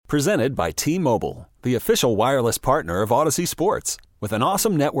Presented by T-Mobile, the official wireless partner of Odyssey Sports. With an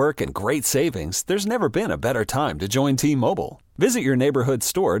awesome network and great savings, there's never been a better time to join T-Mobile. Visit your neighborhood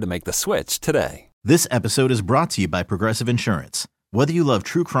store to make the switch today. This episode is brought to you by Progressive Insurance. Whether you love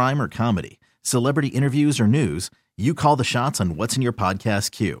true crime or comedy, celebrity interviews or news, you call the shots on what's in your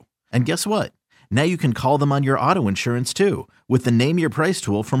podcast queue. And guess what? Now you can call them on your auto insurance too with the Name Your Price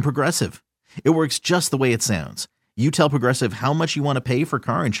tool from Progressive. It works just the way it sounds. You tell Progressive how much you want to pay for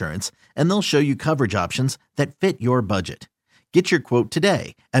car insurance, and they'll show you coverage options that fit your budget. Get your quote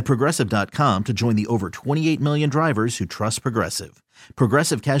today at Progressive.com to join the over 28 million drivers who trust Progressive.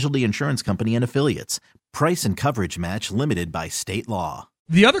 Progressive Casualty Insurance Company and Affiliates. Price and coverage match limited by state law.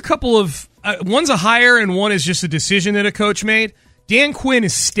 The other couple of one's a hire and one is just a decision that a coach made. Dan Quinn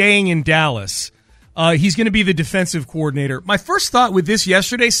is staying in Dallas. He's going to be the defensive coordinator. My first thought with this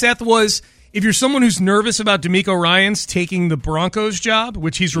yesterday, Seth, was if you're someone who's nervous about DeMeco Ryans taking the Broncos job,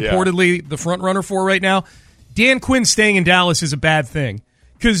 which he's reportedly the front runner for right now, Dan Quinn staying in Dallas is a bad thing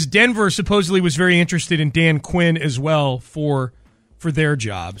because Denver supposedly was very interested in Dan Quinn as well for their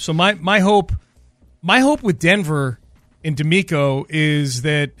job. So my hope with Denver and DeMeco is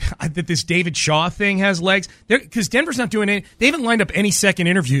that this David Shaw thing has legs because Denver's not doing any. They haven't lined up any second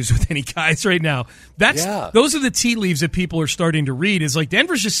interviews with any guys right now. Those are the tea leaves that people are starting to read. Is like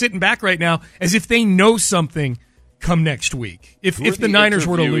Denver's just sitting back right now as if they know something come next week. If the Niners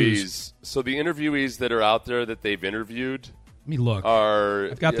were to lose, so the interviewees that are out there that they've interviewed. Let me look.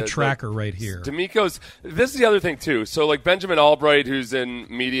 I've got the tracker right here. DeMeco's. This is the other thing too. So like Benjamin Albright, who's in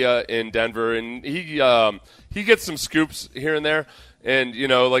media in Denver, and he gets some scoops here and there. And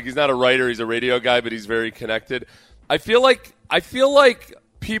like he's not a writer, he's a radio guy, but he's very connected. I feel like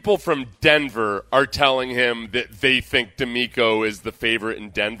people from Denver are telling him that they think DeMeco is the favorite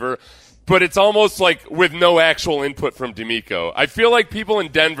in Denver. But it's almost like with no actual input from DeMeco. I feel like people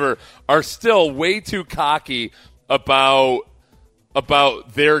in Denver are still way too cocky about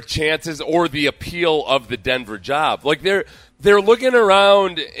their chances or the appeal of the Denver job. Like they're looking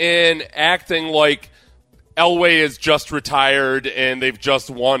around and acting like Elway is just retired and they've just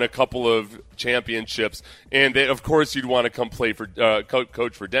won a couple of championships, and of course you'd want to come play for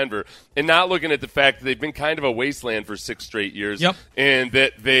coach for Denver, and not looking at the fact that they've been kind of a wasteland for 6 straight years, and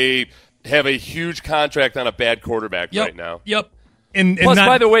that they have a huge contract on a bad quarterback right now. And plus,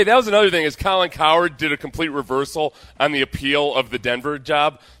 by the way, that was another thing, is Colin Cowherd did a complete reversal on the appeal of the Denver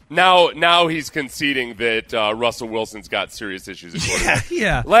job. Now he's conceding that Russell Wilson's got serious issues at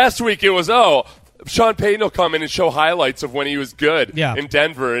quarterback. Last week it was, Sean Payton will come in and show highlights of when he was good in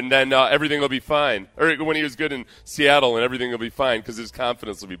Denver, and then everything will be fine. Or when he was good in Seattle, and everything will be fine because his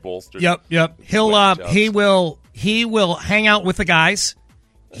confidence will be bolstered. He will hang out with the guys.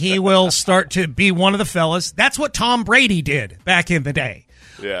 He will start to be one of the fellas. That's what Tom Brady did back in the day.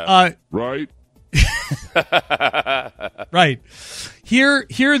 Right. Right. Here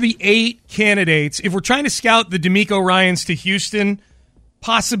are the 8 candidates. If we're trying to scout the DeMeco Ryans to Houston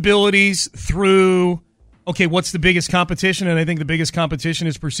possibilities through, what's the biggest competition? And I think the biggest competition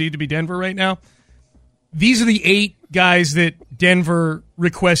is perceived to be Denver right now. These are the 8 guys that Denver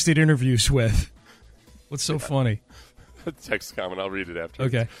requested interviews with. What's so funny? Text comment. I'll read it after.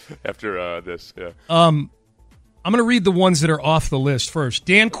 Okay. After this, I'm going to read the ones that are off the list first.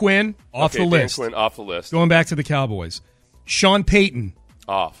 Dan Quinn, off the list. Dan Quinn, off the list. Going back to the Cowboys. Sean Payton.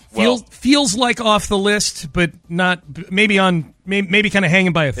 Off. Feels like off the list, but not. Maybe kind of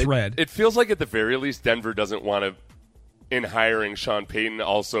hanging by a thread. It feels like at the very least Denver doesn't want to, in hiring Sean Payton,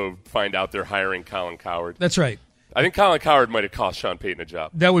 also find out they're hiring Colin Cowherd. That's right. I think Colin Cowherd might have cost Sean Payton a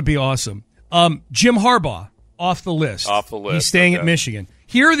job. That would be awesome. Jim Harbaugh. Off the list. He's staying at Michigan.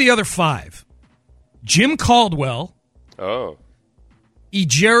 Here are the other 5. Jim Caldwell. Oh.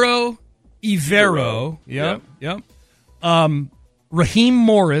 Ejiro Evero. Yep. Raheem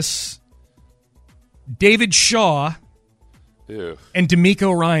Morris. David Shaw. Ew. And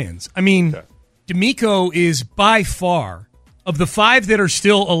DeMeco Ryans. I mean, DeMeco is by far, of the 5 that are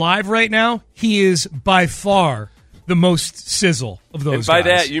still alive right now, he is by far the most sizzle of those guys. And by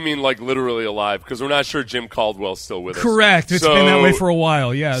guys. that, you mean like literally alive, because we're not sure Jim Caldwell's still with us. Correct. It's been that way for a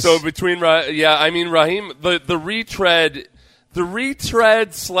while, yes. So between, Raheem, the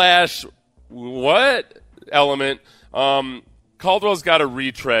retread slash what element, Caldwell's got a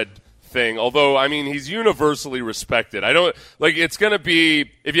retread thing, although, I mean, he's universally respected. It's going to be,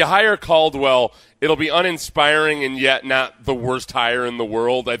 if you hire Caldwell, it'll be uninspiring and yet not the worst hire in the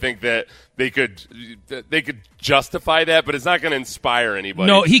world. I think that they could justify that, but it's not going to inspire anybody.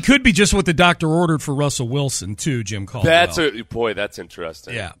 No, he could be just what the doctor ordered for Russell Wilson, too, Jim Caldwell. That's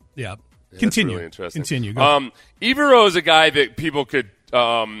interesting. Yeah. Continue. Really interesting. Continue. Evero is a guy that people could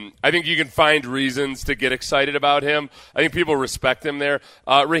I think you can find reasons to get excited about him. I think people respect him there.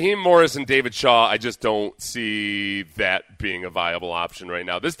 Raheem Morris and David Shaw, I just don't see that being a viable option right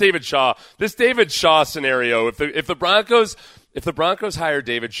now. This David Shaw scenario, if the Broncos hire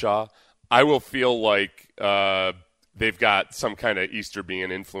David Shaw, I will feel like they've got some kind of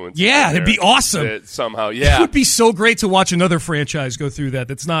Easterbean influence. Yeah, it'd be awesome. Somehow, yeah. It would be so great to watch another franchise go through that.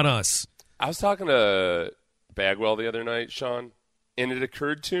 That's not us. I was talking to Bagwell the other night, Sean, and it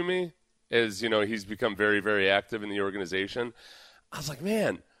occurred to me, as he's become very, very active in the organization. I was like,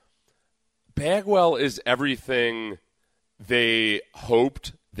 man, Bagwell is everything they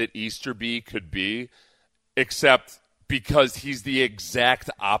hoped that Easterby could be, except because he's the exact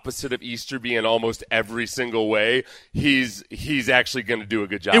opposite of Easterby in almost every single way. He's actually going to do a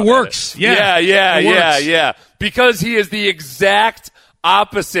good job. It works. Yeah. Because he is the exact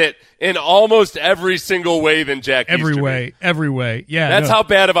opposite in almost every single way than Jack Easterby. Every way. Yeah. That's how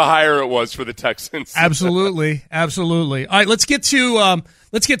bad of a hire it was for the Texans. Absolutely. All right, let's get to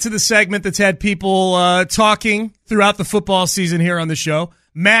the segment that's had people talking throughout the football season here on the show.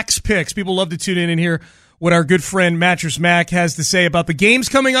 Mac's Picks. People love to tune in and hear what our good friend Mattress Mac has to say about the games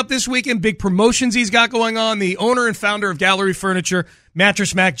coming up this weekend, big promotions he's got going on. The owner and founder of Gallery Furniture,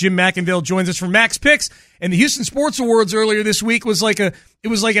 Mattress Mac, Jim McInville, joins us from Mac's Picks. And the Houston Sports Awards earlier this week was like an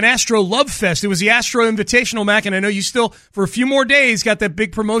Astro Love Fest. It was the Astro Invitational, Mac, and I know you still, for a few more days, got that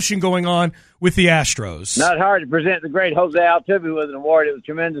big promotion going on with the Astros. Not hard to present the great Jose Altuve with an award. It was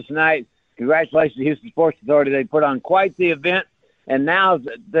tremendous tonight. Congratulations to the Houston Sports Authority. They put on quite the event, and now's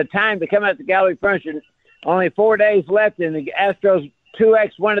the time to come out to Gallery Furniture. Only 4 days left, and the Astros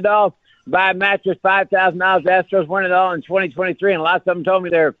 2X win it all. Buy a mattress, $5,000. Astros win it all in 2023, and lots of them told me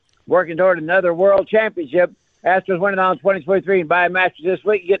they're working toward another world championship. Astros win it all in 2023, and buy a mattress this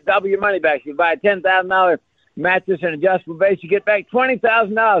week, you get double your money back. You buy a $10,000 mattress and adjustable base, you get back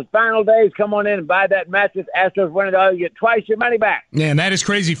 $20,000. Final days, come on in and buy that mattress. Astros win it all, you get twice your money back. Man, that is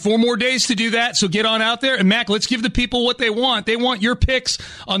crazy. 4 more days to do that, so get on out there. And, Mac, let's give the people what they want. They want your picks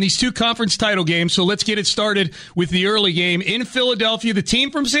on these 2 conference title games, so let's get it started with the early game. In Philadelphia, the team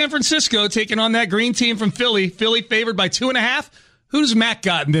from San Francisco taking on that green team from Philly. Philly favored by 2.5. Who's Mac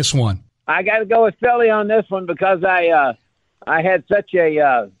got in this one? I got to go with Philly on this one because I had such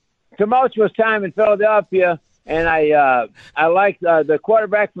a tumultuous time in Philadelphia, and I like the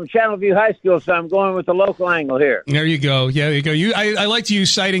quarterback from Channelview High School, so I'm going with the local angle here. There you go. Yeah, there you go. I liked you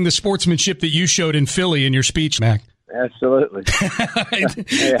citing the sportsmanship that you showed in Philly in your speech, Mac. Absolutely.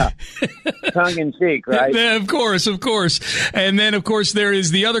 Yeah. Tongue in cheek, right? Of course. And then, of course, there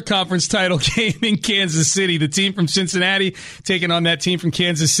is the other conference title game in Kansas City. The team from Cincinnati taking on that team from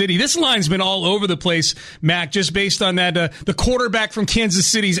Kansas City. This line's been all over the place, Mac, just based on that the quarterback from Kansas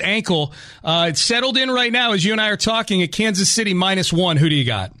City's ankle. It's settled in right now as you and I are talking at Kansas City -1. Who do you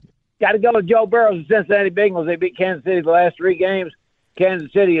got? Got to go with Joe Burrow and Cincinnati Bengals. They beat Kansas City the last 3 games.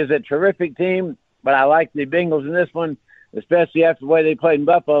 Kansas City is a terrific team, but I like the Bengals in this one, especially after the way they played in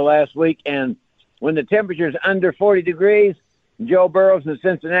Buffalo last week. And when the temperature's under 40 degrees, Joe Burrows and the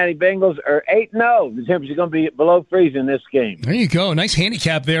Cincinnati Bengals are 8-0. The temperature's going to be below freezing this game. There you go. Nice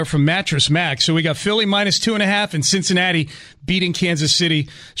handicap there from Mattress Mac. So we got Philly -2.5 and Cincinnati beating Kansas City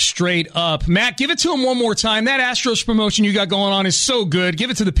straight up. Mac, give it to him one more time. That Astros promotion you got going on is so good.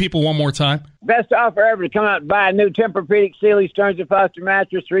 Give it to the people one more time. Best offer ever to come out and buy a new Tempur-Pedic Sealy Stearns & Foster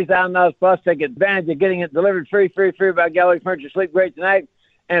mattress, $3,000 plus. Take advantage of getting it delivered free by Gallery Furniture. Sleep great tonight.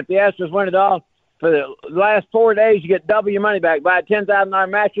 And if the Astros win it all, for the last 4 days, you get double your money back. Buy a $10,000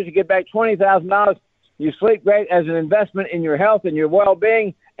 mattress, you get back $20,000. You sleep great as an investment in your health and your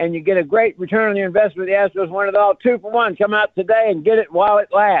well-being, and you get a great return on your investment. The Astros win it all 2 for 1. Come out today and get it while it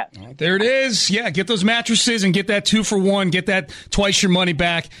lasts. There it is. Yeah, get those mattresses and get that 2 for 1. Get that twice your money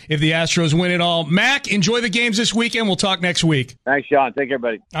back if the Astros win it all. Mac, enjoy the games this weekend. We'll talk next week. Thanks, Sean. Take care,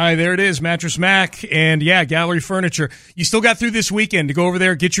 buddy. All right, there it is, Mattress Mac. And, yeah, Gallery Furniture. You still got through this weekend to go over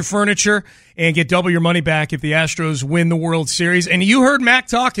there, get your furniture, and get double your money back if the Astros win the World Series. And you heard Mac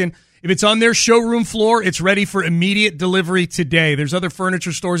talking. If it's on their showroom floor, it's ready for immediate delivery today. There's other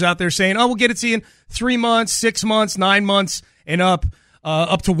furniture stores out there saying, oh, we'll get it to you in 3 months, 6 months, 9 months, and up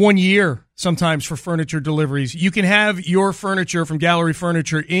to 1 year sometimes for furniture deliveries. You can have your furniture from Gallery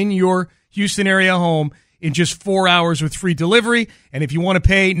Furniture in your Houston area home in just 4 hours with free delivery. And if you want to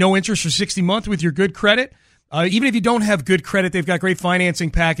pay no interest for 60 months with your good credit, even if you don't have good credit, they've got great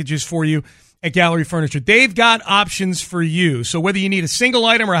financing packages for you at Gallery Furniture. They've got options for you. So whether you need a single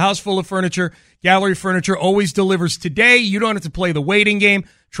item or a house full of furniture, Gallery Furniture always delivers today. You don't have to play the waiting game.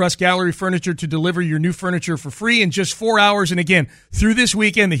 Trust Gallery Furniture to deliver your new furniture for free in just 4 hours. And again, through this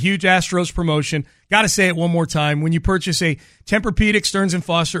weekend, the huge Astros promotion. Got to say it one more time. When you purchase a Tempur-Pedic, Stearns &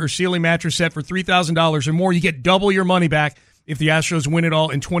 Foster, or Sealy mattress set for $3,000 or more, you get double your money back if the Astros win it all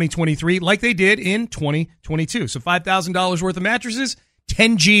in 2023, like they did in 2022. So $5,000 worth of mattresses,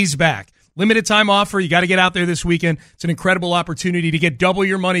 10 G's back. Limited time offer. You got to get out there this weekend. It's an incredible opportunity to get double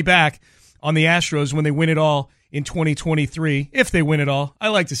your money back on the Astros when they win it all in 2023. If they win it all. I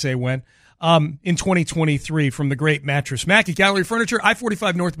like to say when. In 2023 from the great Mattress Mac at Gallery Furniture,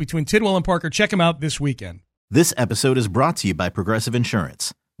 I-45 North between Tidwell and Parker. Check them out this weekend. This episode is brought to you by Progressive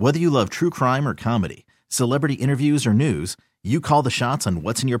Insurance. Whether you love true crime or comedy, celebrity interviews or news, you call the shots on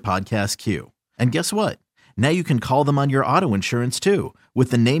what's in your podcast queue. And guess what? Now you can call them on your auto insurance too with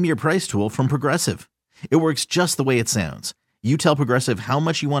the Name Your Price tool from Progressive. It works just the way it sounds. You tell Progressive how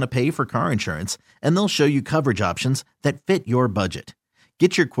much you want to pay for car insurance, and they'll show you coverage options that fit your budget.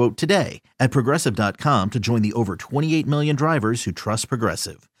 Get your quote today at Progressive.com to join the over 28 million drivers who trust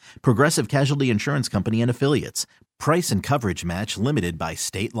Progressive. Progressive Casualty Insurance Company and Affiliates. Price and coverage match limited by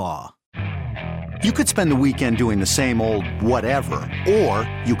state law. You could spend the weekend doing the same old whatever,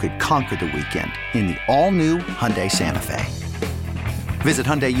 or you could conquer the weekend in the all-new Hyundai Santa Fe. Visit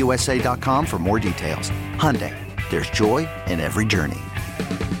HyundaiUSA.com for more details. Hyundai, there's joy in every journey.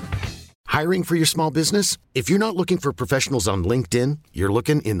 Hiring for your small business? If you're not looking for professionals on LinkedIn, you're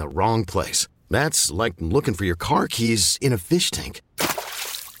looking in the wrong place. That's like looking for your car keys in a fish tank.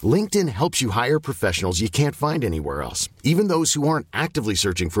 LinkedIn helps you hire professionals you can't find anywhere else, even those who aren't actively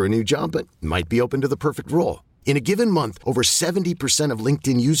searching for a new job but might be open to the perfect role. In a given month, over 70% of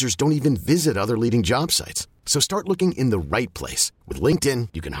LinkedIn users don't even visit other leading job sites. So start looking in the right place. With LinkedIn,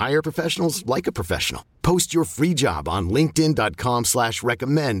 you can hire professionals like a professional. Post your free job on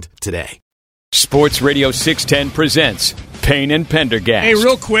linkedin.com/recommend today. Sports Radio 610 presents Payne and Pendergast. Hey,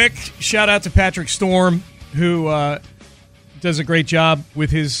 real quick, shout out to Patrick Storm, who does a great job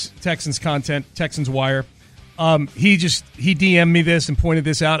with his Texans content, Texans Wire. He DM'd me this and pointed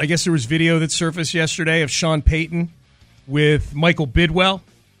this out. I guess there was video that surfaced yesterday of Sean Payton with Michael Bidwell,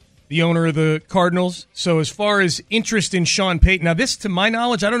 the owner of the Cardinals. So as far as interest in Sean Payton, now this, to my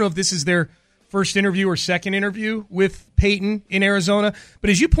knowledge, I don't know if this is their first interview or second interview with Payton in Arizona.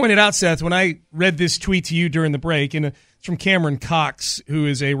 But as you pointed out, Seth, when I read this tweet to you during the break, and it's from Cameron Cox, who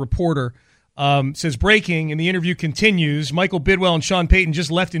is a reporter, says, breaking, and the interview continues. Michael Bidwell and Sean Payton just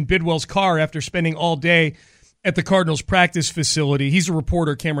left in Bidwell's car after spending all day at the Cardinals practice facility. He's a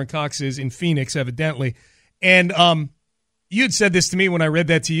reporter, Cameron Cox is, in Phoenix, evidently. And you had said this to me when I read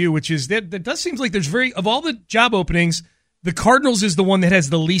that to you, which is that does seem like there's of all the job openings, the Cardinals is the one that has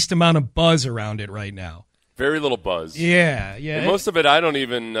the least amount of buzz around it right now. Very little buzz. Yeah. And most of it, I don't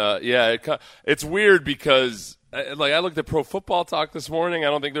even, it's weird because, I looked at Pro Football Talk this morning. I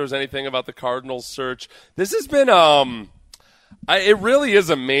don't think there was anything about the Cardinals search. This has been, it really is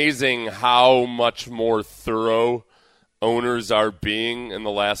amazing how much more thorough owners are being in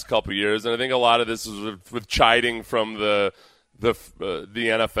the last couple of years. And I think a lot of this is with chiding from the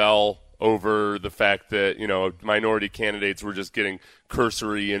NFL over the fact that, minority candidates were just getting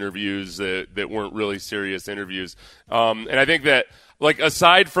cursory interviews that weren't really serious interviews. And I think that,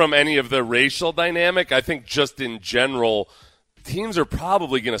 aside from any of the racial dynamic, I think just in general, teams are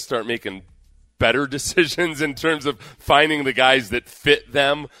probably going to start making better decisions in terms of finding the guys that fit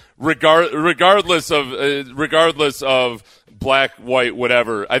them, regardless of black, white,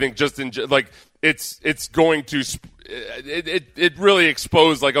 whatever. I think just it's going to it really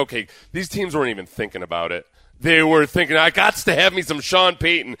exposed okay, these teams weren't even thinking about it. They were thinking, I got to have me some Sean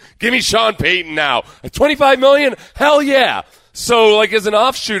Payton. Give me Sean Payton now. At $25 million? Hell yeah. So, as an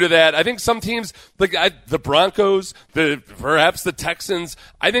offshoot of that, I think some teams, the Broncos, perhaps the Texans,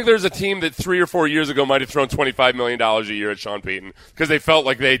 I think there's a team that 3 or 4 years ago might have thrown $25 million a year at Sean Payton because they felt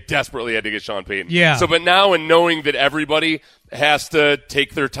like they desperately had to get Sean Payton. Yeah. So, but now, in knowing that everybody has to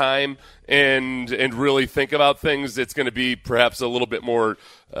take their time and really think about things, it's going to be perhaps a little bit more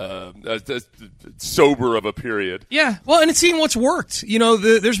sober of a period. Yeah. Well, and it's seeing what's worked.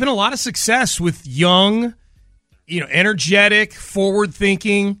 There's been a lot of success with young, energetic,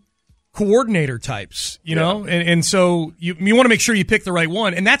 forward-thinking coordinator types, know? And so you want to make sure you pick the right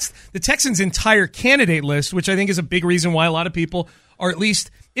one. And that's the Texans' entire candidate list, which I think is a big reason why a lot of people are at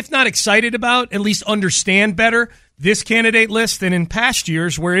least, if not excited about, at least understand better this candidate list than in past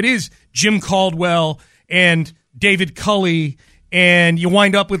years where it is Jim Caldwell and David Culley and you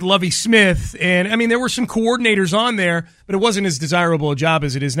wind up with Lovie Smith. And, there were some coordinators on there, but it wasn't as desirable a job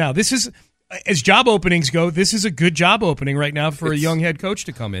as it is now. This is as job openings go, this is a good job opening right now for a young head coach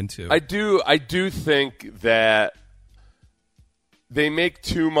to come into. I do think that they make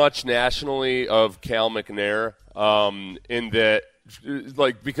too much nationally of Cal McNair, in that,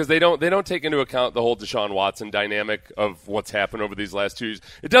 like, because they don't take into account the whole Deshaun Watson dynamic of what's happened over these last 2 years.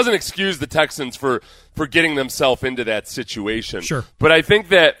 It doesn't excuse the Texans for getting themselves into that situation. Sure. But I think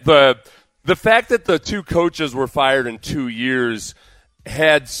that the fact that the two coaches were fired in 2 years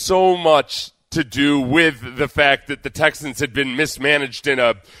had so much to do with the fact that the Texans had been mismanaged in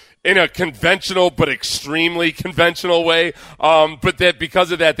a conventional but extremely conventional way. But that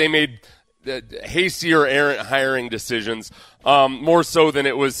because of that, they made hastier, errant hiring decisions, more so than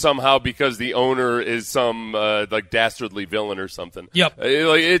it was somehow because the owner is some like dastardly villain or something. Yep.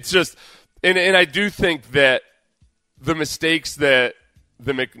 It's just, and I do think that the mistakes that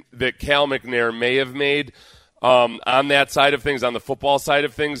Cal McNair may have made on that side of things, on the football side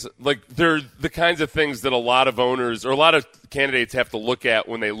of things, like they're the kinds of things that a lot of owners or a lot of candidates have to look at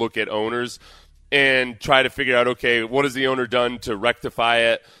when they look at owners and try to figure out, okay, what has the owner done to rectify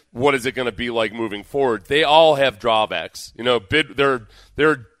it? What is it going to be like moving forward? They all have drawbacks. You know, there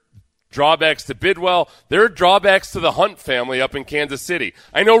are drawbacks to Bidwell. There are drawbacks to the Hunt family up in Kansas City.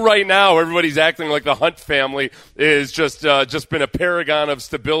 I know right now everybody's acting like the Hunt family is just been a paragon of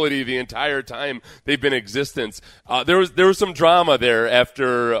stability the entire time they've been in existence. There was some drama there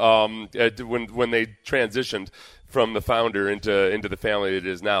after when they transitioned from the founder into the family it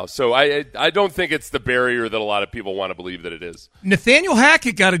is now. So I don't think it's the barrier that a lot of people want to believe that it is. Nathaniel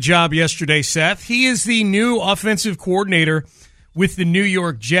Hackett got a job yesterday, Seth. He is the new offensive coordinator with the New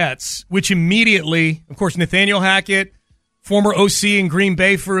York Jets, which immediately, of course, Nathaniel Hackett, former OC in Green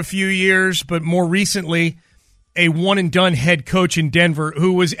Bay for a few years, but more recently a one-and-done head coach in Denver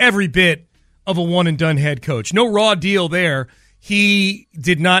who was every bit of a one-and-done head coach. No raw deal there. He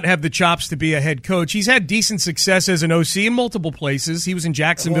did not have the chops to be a head coach. He's had decent success as an OC in multiple places. He was in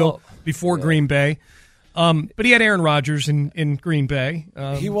Jacksonville before Green Bay. But he had Aaron Rodgers in Green Bay.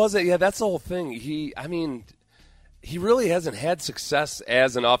 He wasn't. Yeah, that's the whole thing. He really hasn't had success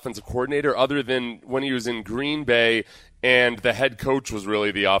as an offensive coordinator other than when he was in Green Bay and the head coach was really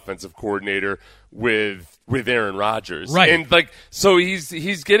the offensive coordinator with Aaron Rodgers. Right. And so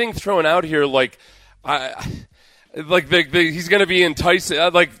he's getting thrown out here he's going to be enticing.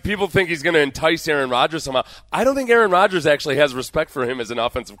 People think he's going to entice Aaron Rodgers somehow. I don't think Aaron Rodgers actually has respect for him as an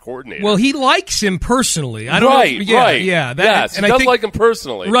offensive coordinator. Well, he likes him personally. I don't right, know. right. Yeah, yes, he does like him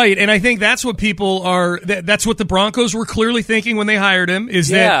personally. Right, and I think that's what people are. That's what the Broncos were clearly thinking when they hired him. Is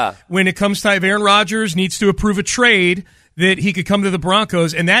that when it comes time, Aaron Rodgers needs to approve a trade, that he could come to the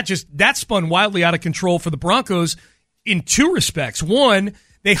Broncos, and that spun wildly out of control for the Broncos in two respects. One,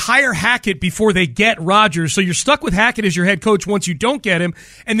 they hire Hackett before they get Rodgers, so you're stuck with Hackett as your head coach once you don't get him.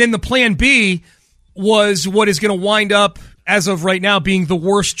 And then the plan B was what is going to wind up, as of right now, being the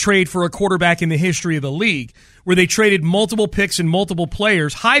worst trade for a quarterback in the history of the league, where they traded multiple picks and multiple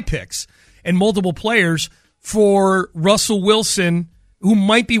players, high picks, and multiple players for Russell Wilson, who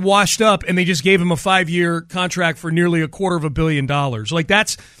might be washed up, and they just gave him a 5-year contract for nearly $250 million. Like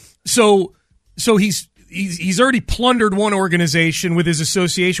that's so he's already plundered one organization with his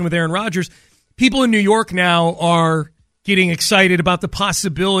association with Aaron Rodgers. People in New York now are getting excited about the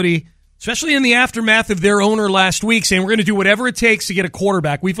possibility, especially in the aftermath of their owner last week, saying we're going to do whatever it takes to get a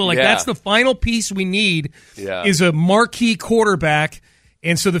quarterback. We feel like that's the final piece we need is a marquee quarterback.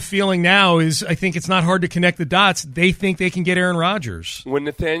 And so the feeling now is, I think it's not hard to connect the dots. They think they can get Aaron Rodgers. When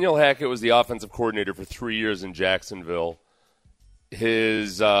Nathaniel Hackett was the offensive coordinator for 3 years in Jacksonville,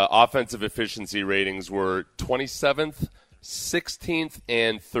 his offensive efficiency ratings were 27th, 16th,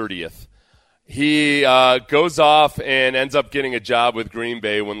 and 30th. He goes off and ends up getting a job with Green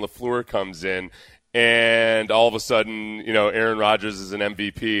Bay when LaFleur comes in, and all of a sudden, Aaron Rodgers is an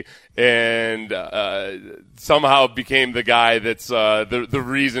MVP, and somehow became the guy that's the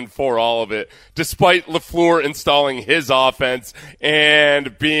reason for all of it, despite LaFleur installing his offense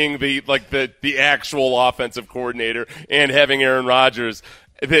and being the actual offensive coordinator and having Aaron Rodgers.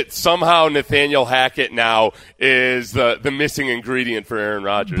 That somehow Nathaniel Hackett now is the missing ingredient for Aaron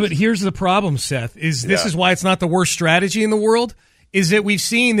Rodgers. But here's the problem, Seth, is why it's not the worst strategy in the world, is that we've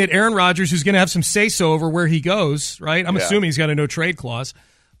seen that Aaron Rodgers, who's going to have some say-so over where he goes, right? I'm assuming he's got a no-trade clause.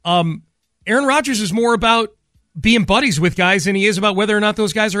 Aaron Rodgers is more about being buddies with guys than he is about whether or not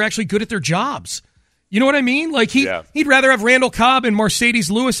those guys are actually good at their jobs. You know what I mean? Like he'd rather have Randall Cobb and Mercedes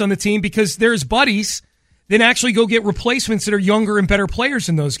Lewis on the team because they're his buddies than actually go get replacements that are younger and better players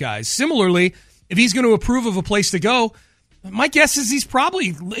than those guys. Similarly, if he's going to approve of a place to go, My guess is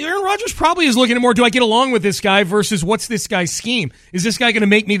Aaron Rodgers probably is looking at more, do I get along with this guy versus what's this guy's scheme? Is this guy going to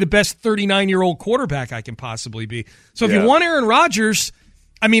make me the best 39-year-old quarterback I can possibly be? So if you want Aaron Rodgers,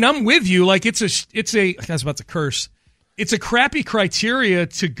 I mean, I'm with you. Like I was about to curse. It's a crappy criteria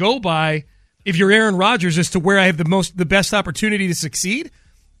to go by if you're Aaron Rodgers as to where I have the best opportunity to succeed.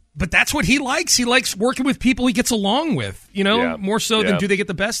 But that's what he likes. He likes working with people he gets along with, more so than do they get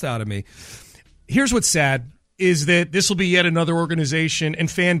the best out of me. Here's what's sad. Is that this will be yet another organization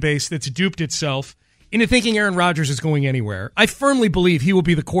and fan base that's duped itself into thinking Aaron Rodgers is going anywhere. I firmly believe he will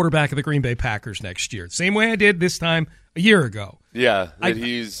be the quarterback of the Green Bay Packers next year. Same way I did this time a year ago. Yeah,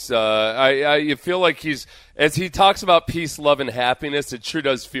 you feel like he's, as he talks about peace, love, and happiness, it sure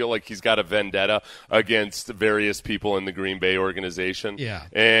does feel like he's got a vendetta against various people in the Green Bay organization. Yeah.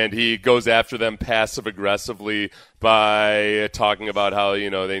 And he goes after them passive-aggressively by talking about how,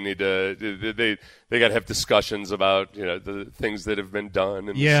 they need to, they got to have discussions about, the things that have been done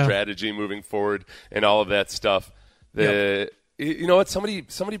and the strategy moving forward and all of that stuff. You know what?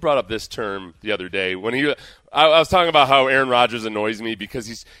 Somebody brought up this term the other day when I was talking about how Aaron Rodgers annoys me because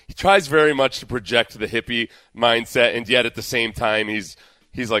he tries very much to project the hippie mindset, and yet at the same time he's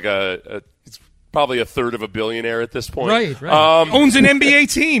like he's probably a third of a billionaire at this point. Right. Owns an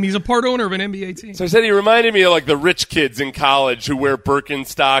NBA team. He's a part owner of an NBA team. So I said he reminded me of like the rich kids in college who wear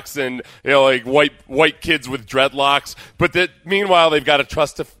Birkenstocks and like white kids with dreadlocks, but that meanwhile they've got a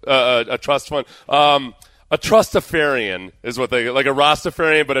trust fund. A trustafarian is what like a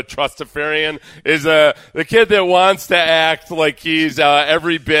Rastafarian, but a trustafarian is the kid that wants to act like he's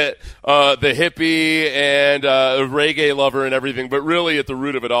every bit the hippie and a reggae lover and everything, but really at the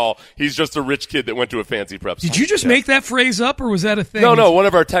root of it all, he's just a rich kid that went to a fancy prep school. Did you just make that phrase up, or was that a thing? No, one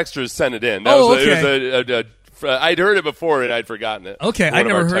of our texters sent it in. Okay. I'd heard it before and I'd forgotten it. Okay, I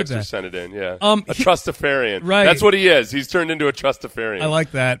never heard that. Sent it in, yeah. A trustafarian. Right. That's what he is. He's turned into a trustafarian. I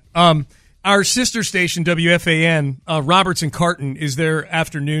like that. Our sister station, WFAN, Roberts and Carton, is their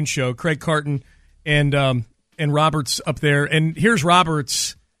afternoon show. Craig Carton and Roberts up there. And here's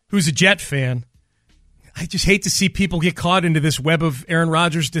Roberts, who's a Jet fan. I just hate to see people get caught into this web of Aaron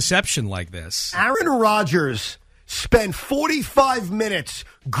Rodgers deception like this. Aaron Rodgers spent 45 minutes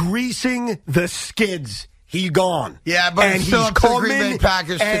greasing the skids. He's gone. Yeah, but and still he's up to the Green Bay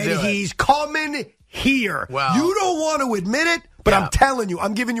Packers to do it. And he's coming here. Well, you don't want to admit it, but I'm telling you,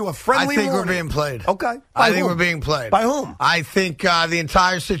 I'm giving you a friendly warning. I think we're being played. Okay. I think we're being played. By whom? I think the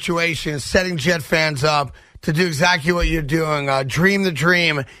entire situation is setting Jet fans up to do exactly what you're doing. Dream the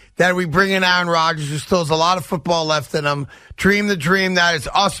dream that we bring in Aaron Rodgers, who still has a lot of football left in him. Dream the dream that it's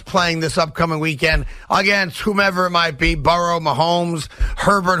us playing this upcoming weekend against whomever it might be, Burrow, Mahomes,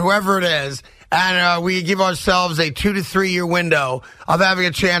 Herbert, whoever it is. And we give ourselves a 2 to 3 year window of having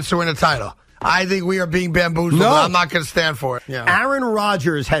a chance to win a title. I think we are being bamboozled. No. I'm not going to stand for it. Yeah. Aaron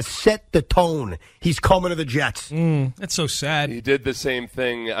Rodgers has set the tone. He's coming to the Jets. That's so sad. He did the same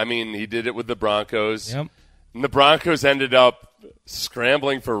thing. I mean, he did it with the Broncos. Yep. And the Broncos ended up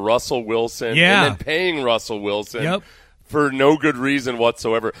scrambling for Russell Wilson and then paying Russell Wilson for no good reason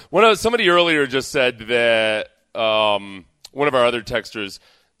whatsoever. Somebody earlier just said that one of our other texters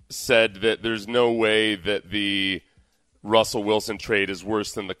said that there's no way that the Russell Wilson trade is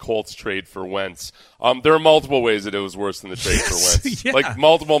worse than the Colts trade for Wentz. There are multiple ways that it was worse than the trade for Wentz. Like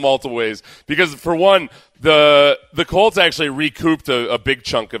multiple ways. Because for one, the Colts actually recouped a big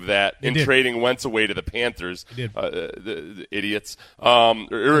chunk of that in trading Wentz away to the Panthers. The idiots. To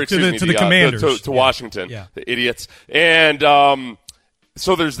the Commanders. To Washington. The idiots. And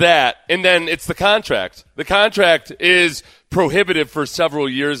so there's that. And then it's the contract. The contract is prohibitive for several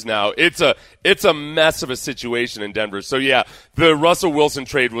years now. It's a mess of a situation in Denver. So yeah, the Russell Wilson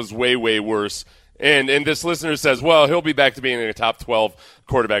trade was way, way worse. And this listener says, well, he'll be back to being a top 12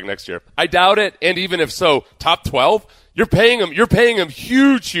 quarterback next year. I doubt it. And even if so, top 12, you're paying him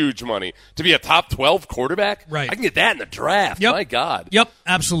huge, huge money to be a top 12 quarterback. Right. I can get that in the draft. Yep. My God. Yep.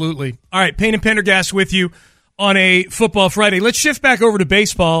 Absolutely. All right. Payne and Pendergast with you on a Football Friday. Let's shift back over to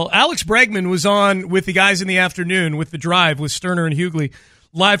baseball. Alex Bregman was on with the guys in the afternoon with The Drive with Sterner and Hughley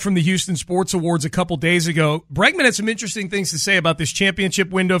live from the Houston Sports Awards a couple days ago. Bregman had some interesting things to say about this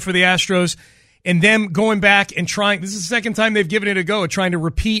championship window for the Astros and them going back and trying. This is the second time they've given it a go at trying to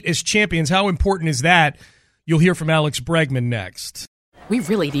repeat as champions. How important is that? You'll hear from Alex Bregman next. We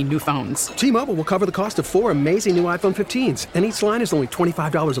really need new phones. T-Mobile will cover the cost of 4 amazing new iPhone 15s, and each line is only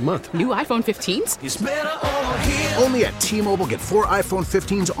 $25 a month. New iPhone 15s? It's better over here. Only at T-Mobile, get 4 iPhone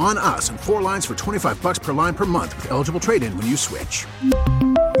 15s on us and 4 lines for $25 per line per month with eligible trade-in when you switch.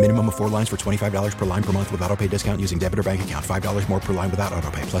 Minimum of 4 lines for $25 per line per month with autopay discount using debit or bank account. $5 more per line without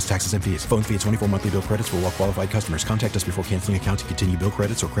autopay, plus taxes and fees. Phone fee at 24 monthly bill credits for well-qualified customers. Contact us before canceling account to continue bill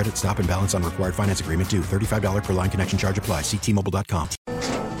credits or credit stop and balance on required finance agreement due. $35 per line connection charge applies. See T-Mobile.com.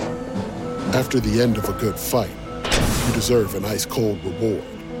 After the end of a good fight, you deserve an ice-cold reward.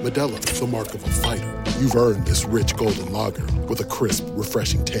 Modelo is the mark of a fighter. You've earned this rich golden lager with a crisp,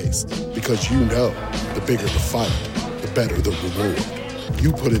 refreshing taste. Because you know, the bigger the fight, the better the reward.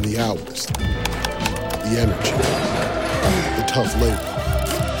 You put in the hours, the energy, the tough labor.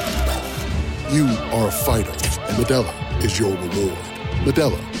 You are a fighter, and Modelo is your reward.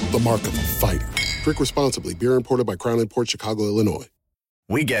 Modelo, the mark of a fighter. Drink responsibly. Beer imported by Crown Imports, Chicago, Illinois.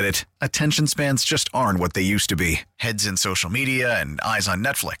 We get it. Attention spans just aren't what they used to be. Heads in social media and eyes on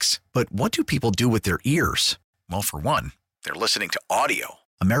Netflix. But what do people do with their ears? Well, for one, they're listening to audio.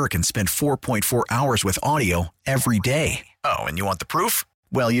 Americans spend 4.4 hours with audio every day. Oh, and you want the proof?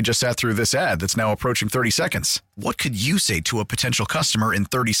 Well, you just sat through this ad that's now approaching 30 seconds. What could you say to a potential customer in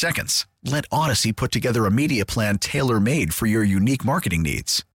 30 seconds? Let Odyssey put together a media plan tailor-made for your unique marketing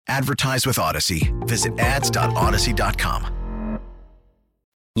needs. Advertise with Odyssey. Visit ads.odyssey.com.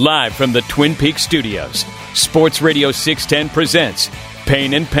 Live from the Twin Peaks studios, Sports Radio 610 presents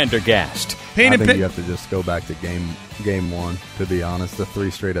Payne and Pendergast. I think you have to just go back to game one, to be honest. The three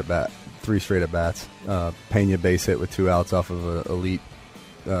straight at bats. Pena base hit with 2 outs off of an elite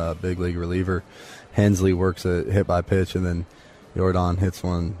big league reliever. Hensley works a hit by pitch, and then Jordan hits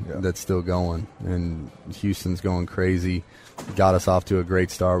one that's still going. And Houston's going crazy. Got us off to a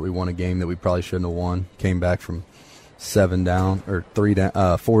great start. We won a game that we probably shouldn't have won. Came back from 4 down. It was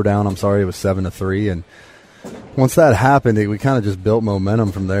 7-3, and once that happened, we kind of just built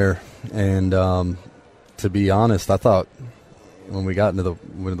momentum from there. And to be honest, I thought when we got into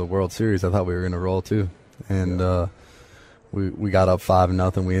the World Series, I thought we were going to roll too. And we got up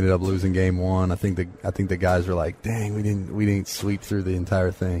 5-0. We ended up losing game one. I think the guys were like, "Dang, we didn't sweep through the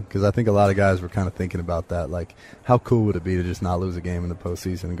entire thing." Because I think a lot of guys were kind of thinking about that, like, how cool would it be to just not lose a game in the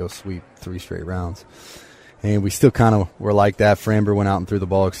postseason and go sweep 3 straight rounds? And we still kind of were like that. Framber went out and threw the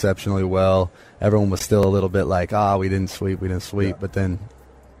ball exceptionally well. Everyone was still a little bit like, we didn't sweep. Yeah. But then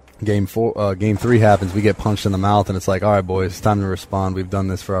game 3 happens. We get punched in the mouth, and it's like, all right, boys, it's time to respond. We've done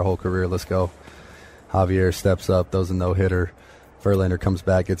this for our whole career. Let's go. Javier steps up, throws a no-hitter. Verlander comes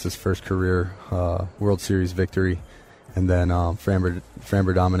back, gets his first career World Series victory. And then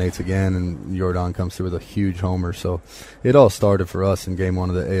Framber dominates again, and Jordan comes through with a huge homer. So it all started for us in game 1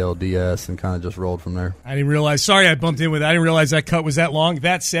 of the ALDS and kind of just rolled from there. I didn't realize. Sorry, I bumped in with that. I didn't realize that cut was that long.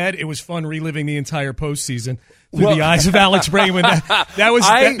 That said, it was fun reliving the entire postseason through the eyes of Alex Bregman.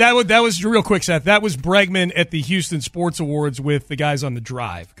 That was real quick, Seth. That was Bregman at the Houston Sports Awards with the guys on the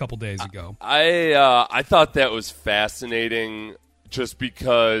Drive a couple days ago. I thought that was fascinating, just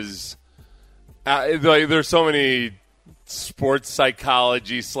because there's so many sports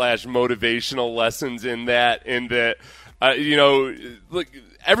psychology / motivational lessons in that, look,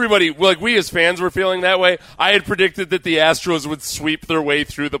 everybody, like, we as fans were feeling that way. I had predicted that the Astros would sweep their way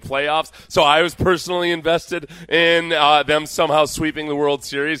through the playoffs, so I was personally invested in them somehow sweeping the World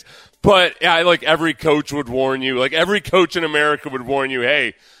Series. But every coach would warn you, like every coach in America would warn you,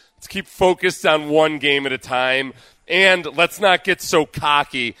 hey, let's keep focused on one game at a time, and let's not get so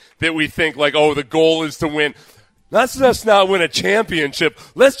cocky that we think like, the goal is to win. Let's just not win a championship.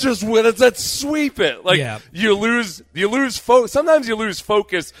 Let's just win it. Let's sweep it. You lose focus. Sometimes you lose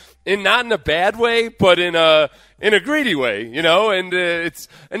focus, not in a bad way, but in a greedy way, and it's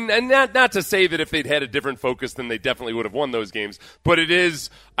not to say that if they'd had a different focus, then they definitely would have won those games. But it is,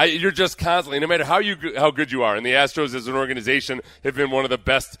 you're just constantly, no matter how good you are, and the Astros as an organization have been one of the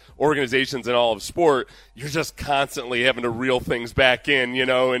best organizations in all of sport. You're just constantly having to reel things back in,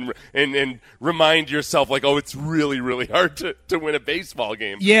 and remind yourself like, it's really, really hard to win a baseball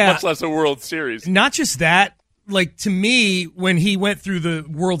game, much less a World Series. Not just that, like, to me, when he went through the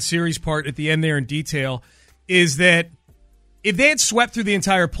World Series part at the end there in detail, is that if they had swept through the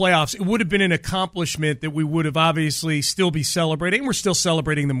entire playoffs, it would have been an accomplishment that we would have obviously still be celebrating. We're still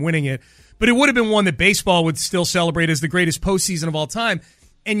celebrating them winning it, but it would have been one that baseball would still celebrate as the greatest postseason of all time.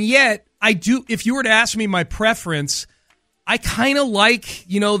 And yet, if you were to ask me my preference, I kind of like,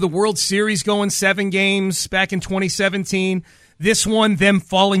 the World Series going 7 games back in 2017. This one, them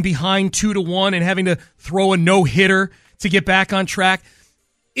falling behind 2-1 and having to throw a no-hitter to get back on track.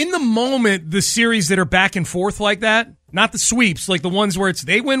 In the moment, the series that are back and forth like that, not the sweeps, like the ones where it's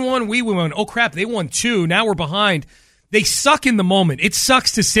they win 1, we win 1. Oh, crap, they won 2. Now we're behind. They suck in the moment. It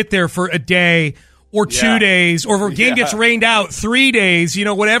sucks to sit there for a day or 2 days, or if a game gets rained out 3 days,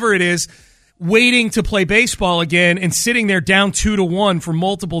 whatever it is. waiting to play baseball again and sitting there down 2-1 for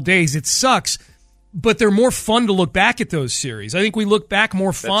multiple days. It sucks, but they're more fun to look back at those series. I think we look back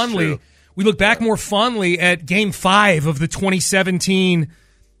more fondly. We look back more fondly at Game 5 of the 2017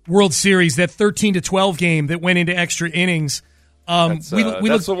 World Series, that 13-12 game that went into extra innings. That's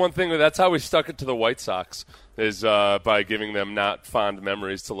the one thing. That's how we stuck it to the White Sox, is by giving them not fond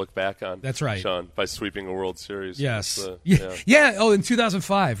memories to look back on. That's right, Sean, by sweeping a World Series. Yes. Yeah. Oh, in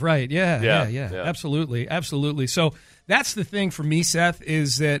 2005, right. Yeah. Yeah. Absolutely. So that's the thing for me, Seth,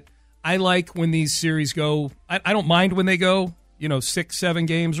 is that I like when these series go. I don't mind when they go, 6-7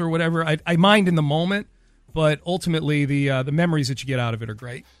 games or whatever. I mind in the moment, but ultimately the memories that you get out of it are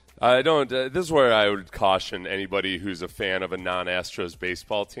great. I don't. This is where I would caution anybody who's a fan of a non-Astros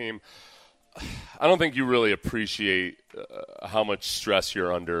baseball team. I don't think you really appreciate how much stress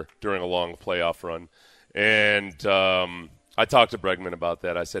you're under during a long playoff run. And I talked to Bregman about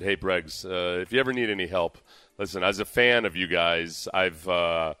that. I said, hey, Bregs, if you ever need any help, listen, as a fan of you guys, I've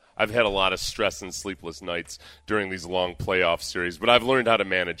had a lot of stress and sleepless nights during these long playoff series, but I've learned how to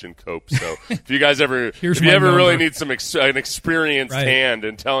manage and cope. So if you guys ever really need an experienced hand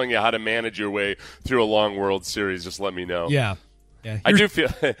in telling you how to manage your way through a long World Series, just let me know. Yeah. I do feel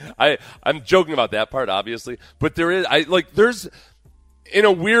I'm joking about that part, obviously, but there's in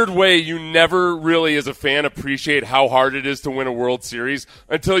a weird way, you never really, as a fan, appreciate how hard it is to win a World Series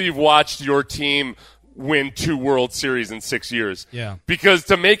until you've watched your team win 2 World Series in 6 years. Yeah. Because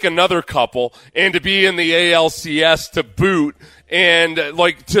to make another couple and to be in the ALCS to boot and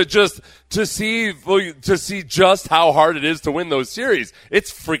to see just how hard it is to win those series,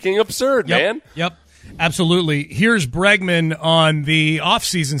 it's freaking absurd, man. Yep. Absolutely. Here's Bregman on the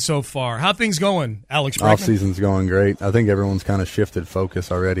offseason so far. How things going, Alex Bregman? Offseason's going great. I think everyone's kind of shifted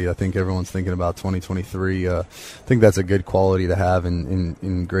focus already. I think everyone's thinking about 2023. I think that's a good quality to have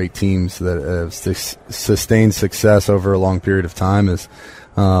in great teams that have sustained success over a long period of time is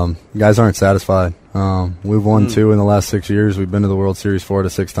guys aren't satisfied. We've won 2 in the last 6 years. We've been to the World Series 4 to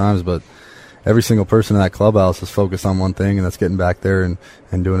 6 times, but every single person in that clubhouse is focused on one thing, and that's getting back there and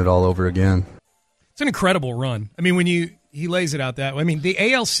doing it all over again. It's an incredible run. I mean, when he lays it out that way. I mean, the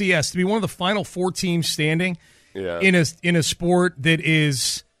ALCS, to be one of the final 4 teams standing in a sport that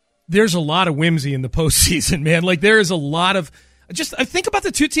is, there's a lot of whimsy in the postseason, man. Like, there is a lot of, I think about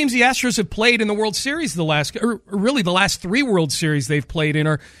the 2 teams the Astros have played in the World Series the last 3 World Series they've played in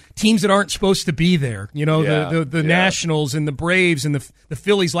are teams that aren't supposed to be there. The Nationals and the Braves and the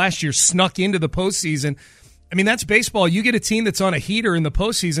Phillies last year snuck into the postseason. I mean, that's baseball. You get a team that's on a heater in the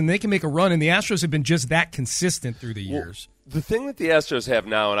postseason, they can make a run, and the Astros have been just that consistent through the years. Well, the thing that the Astros have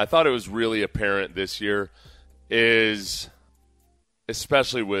now, and I thought it was really apparent this year, is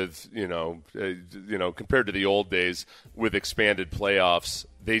especially with, compared to the old days with expanded playoffs,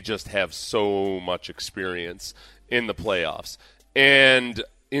 they just have so much experience in the playoffs. And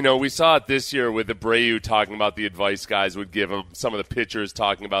we saw it this year with Abreu talking about the advice guys would give him, some of the pitchers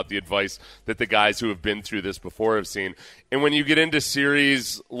talking about the advice that the guys who have been through this before have seen. And when you get into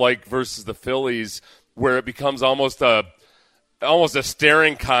series like versus the Phillies, where it becomes almost a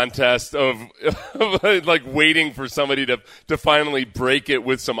staring contest of like waiting for somebody to finally break it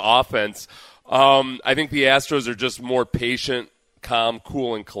with some offense, I think the Astros are just more patient, calm,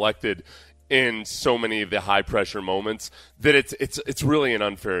 cool, and collected in so many of the high pressure moments that it's really an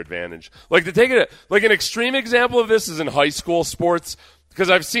unfair advantage. Like, to take it like an extreme example of this is in high school sports, because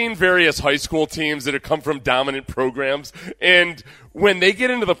I've seen various high school teams that have come from dominant programs, and when they get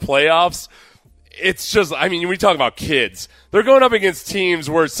into the playoffs, it's just, I mean, we talk about kids. They're going up against teams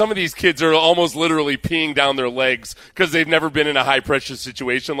where some of these kids are almost literally peeing down their legs because they've never been in a high-pressure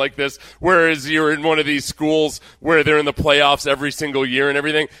situation like this, whereas you're in one of these schools where they're in the playoffs every single year and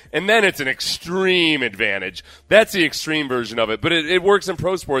everything, and then it's an extreme advantage. That's the extreme version of it, but it works in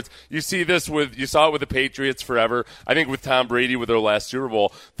pro sports. You see this you saw it with the Patriots forever. I think with Tom Brady with their last Super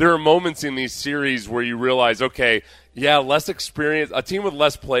Bowl, there are moments in these series where you realize, okay, yeah, less experience, a team with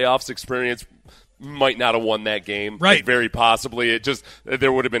less playoffs experience might not have won that game. Right. Like, very possibly.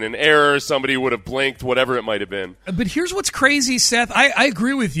 There would have been an error. Somebody would have blinked, whatever it might have been. But here's what's crazy, Seth. I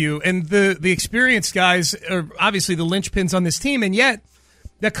agree with you. And the experienced guys are obviously the linchpins on this team. And yet,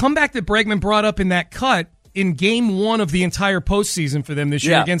 the comeback that Bregman brought up in that cut in game 1 of the entire postseason for them this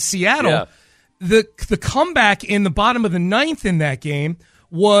year against Seattle, the comeback in the bottom of the 9th in that game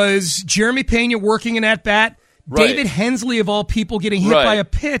was Jeremy Pena working an at-bat, David Hensley, of all people, getting hit by a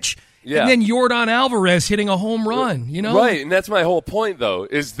pitch, and then Yordan Alvarez hitting a home run, Right, and that's my whole point, though,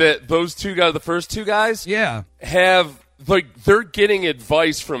 is that those 2 guys, the first 2 guys, have like they're getting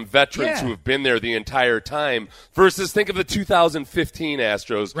advice from veterans who have been there the entire time versus think of the 2015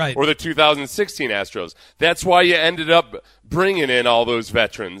 Astros or the 2016 Astros. That's why you ended up bringing in all those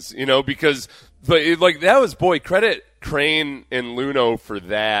veterans, because that was, credit Crane and Luno for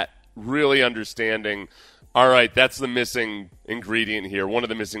that, really understanding, all right, that's the missing ingredient here. One of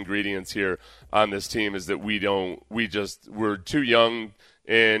the missing ingredients here on this team is that we're too young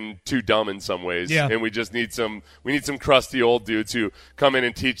and too dumb in some ways, and we just need some crusty old dudes who come in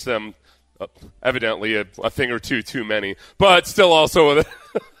and teach them, evidently a thing or two too many, but still also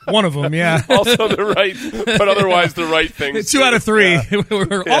one of them, also but otherwise the right things. 2 out of 3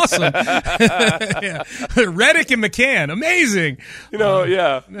 were awesome. Reddick and McCann, amazing. And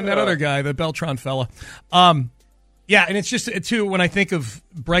that other guy, the Beltran fella. And it's just too, when I think of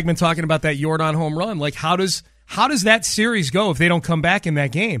Bregman talking about that Yordan home run, like how does that series go if they don't come back in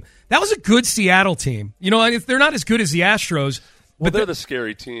that game? That was a good Seattle team. If they're not as good as the Astros. Well, they're the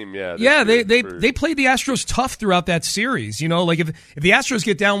scary team, they played the Astros tough throughout that series. Like if the Astros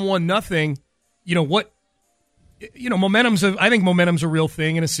get down 1-0, momentum's I think momentum's a real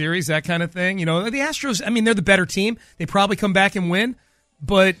thing in a series, that kind of thing. The Astros, they're the better team. They probably come back and win.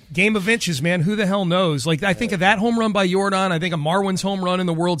 But game of inches, man, who the hell knows? Like I think of that home run by Yordan. I think of Marwin's home run in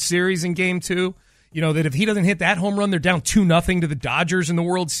the World Series in Game 2. That if he doesn't hit that home run, they're down 2-0 to the Dodgers in the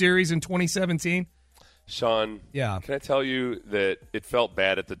World Series in 2017. Sean, can I tell you that it felt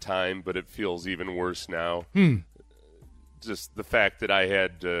bad at the time, but it feels even worse now? Just the fact that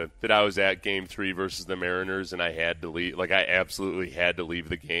I was at Game 3 versus the Mariners, and I had to leave. Like I absolutely had to leave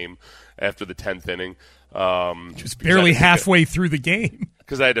the game after the 10th inning. Just barely halfway through the game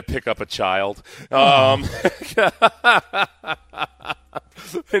because I had to pick up a child.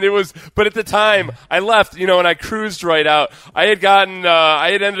 And it was, but at the time I left, and I cruised right out. I had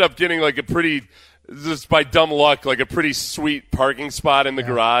ended up getting like a pretty, just by dumb luck, like a pretty sweet parking spot in the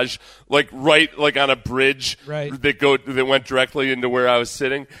garage, like right, like on a bridge that went directly into where I was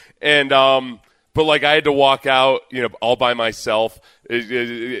sitting. And, but like I had to walk out, all by myself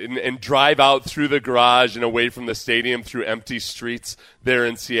and drive out through the garage and away from the stadium through empty streets there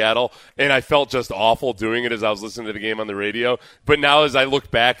in Seattle. And I felt just awful doing it as I was listening to the game on the radio. But now as I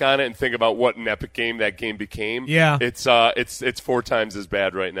look back on it and think about what an epic game that game became, it's 4 times as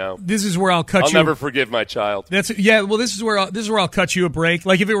bad right now. This is where I'll cut you. I'll never forgive my child. This is where I'll cut you a break.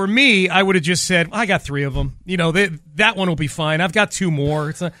 Like if it were me, I would have just said, I got 3 of them. That one will be fine. I've got 2 more.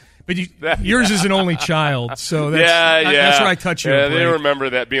 It's not. But yours is an only child, so that's where I cut you. Yeah, they remember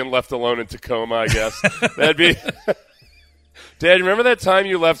that being left alone in Tacoma, I guess. That'd be. Dad, remember that time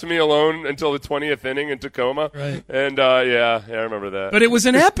you left me alone until the 20th inning in Tacoma? Right. And I remember that. But it was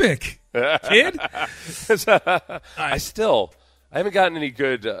an epic, kid. I haven't gotten any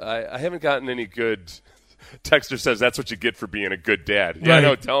good. I haven't gotten any good. Texter says that's what you get for being a good dad. Yeah, I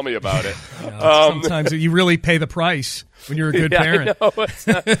know. Tell me about it. Sometimes you really pay the price when you're a good parent. I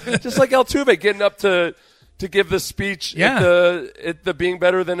know. Just like Altuve getting up to give the speech at the being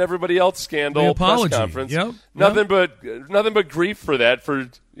better than everybody else scandal press conference. Nothing but grief for that. For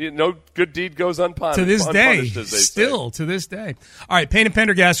no good deed goes unpunished. To this day, to this day. All right, Payne and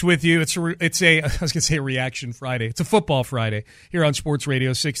Pendergast with you. It's a I was going to say a reaction Friday. It's a football Friday here on Sports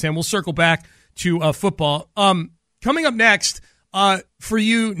Radio 610. We'll circle back to football. Coming up next, for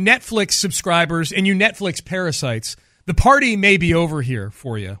you Netflix subscribers and you Netflix parasites, the party may be over here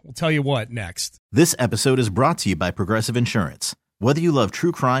for you. We'll tell you what next. This episode is brought to you by Progressive Insurance. Whether you love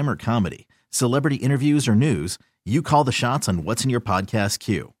true crime or comedy, celebrity interviews or news, you call the shots on what's in your podcast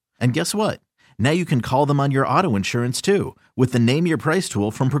queue. And guess what? Now you can call them on your auto insurance too with the Name Your Price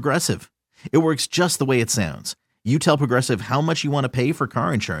tool from Progressive. It works just the way it sounds. You tell Progressive how much you want to pay for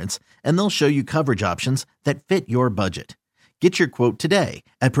car insurance, and they'll show you coverage options that fit your budget. Get your quote today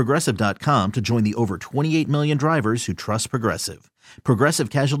at Progressive.com to join the over 28 million drivers who trust Progressive. Progressive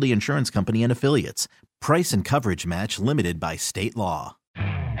Casualty Insurance Company and Affiliates. Price and coverage match limited by state law.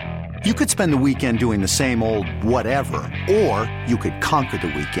 You could spend the weekend doing the same old whatever, or you could conquer the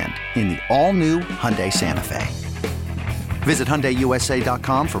weekend in the all-new Hyundai Santa Fe. Visit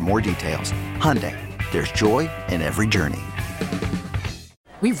HyundaiUSA.com for more details. Hyundai. There's joy in every journey.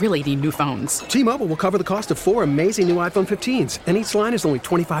 We really need new phones. T-Mobile will cover the cost of 4 amazing new iPhone 15s, and each line is only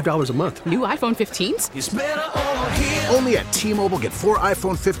 $25 a month. New iPhone 15s? It's better over here. Only at T-Mobile, get 4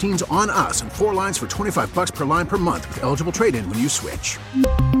 iPhone 15s on us and 4 lines for $25 per line per month with eligible trade-in when you switch.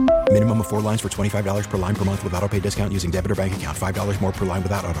 Minimum of 4 lines for $25 per line per month with autopay discount using debit or bank account. $5 more per line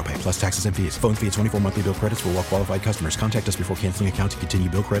without autopay, plus taxes and fees. Phone fee at 24 monthly bill credits for well-qualified customers. Contact us before canceling account to continue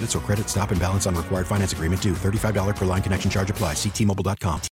bill credits or credit stop and balance on required finance agreement due. $35 per line connection charge applies. See T-Mobile.com.